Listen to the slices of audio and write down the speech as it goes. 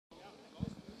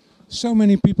So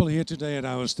many people here today at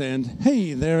our stand.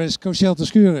 Hey, there is Cochel ter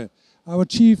Schure, our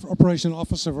Chief Operational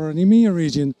Officer for the EMEA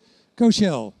region.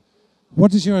 Cochel,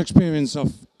 what is your experience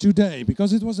of today?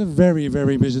 Because it was a very,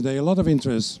 very busy day, a lot of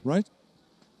interest, right?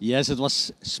 Yes, it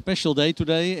was a special day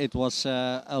today. It was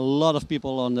a lot of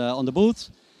people on the booth,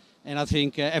 and I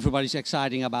think everybody's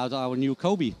excited about our new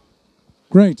Cobi.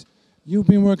 Great. You've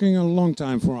been working a long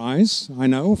time for ICE, I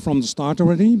know, from the start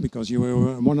already, because you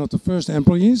were one of the first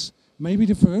employees. Maybe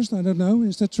the first, I don't know.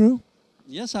 Is that true?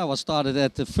 Yes, I was started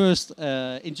at the first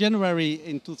in January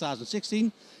in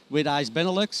 2016 with ICE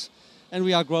Benelux, and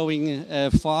we are growing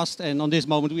fast. And on this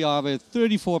moment, we are with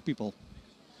 34 people.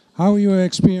 How you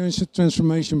experienced the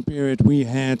transformation period we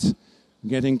had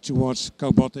getting towards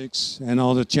Cobotics and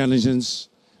all the challenges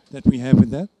that we have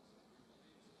with that?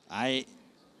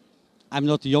 I'm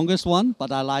not the youngest one,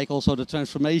 but I like also the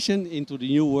transformation into the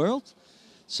new world.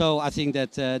 So I think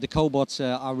that the cobots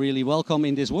are really welcome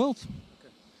in this world.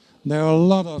 There are a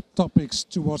lot of topics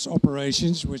towards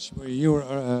operations, which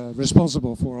you're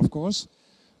responsible for, of course.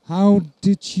 How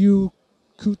did you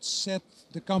could set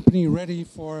the company ready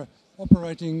for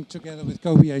operating together with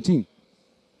Cobi 18?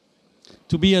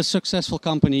 To be a successful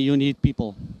company, you need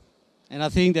people. And I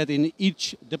think that in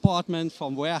each department,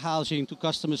 from warehousing to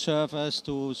customer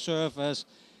service,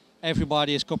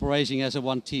 everybody is cooperating as a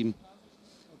one team.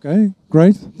 Okay,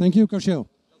 great. Thank you, Cochel.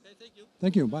 Okay, thank you.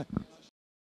 Thank you. Bye.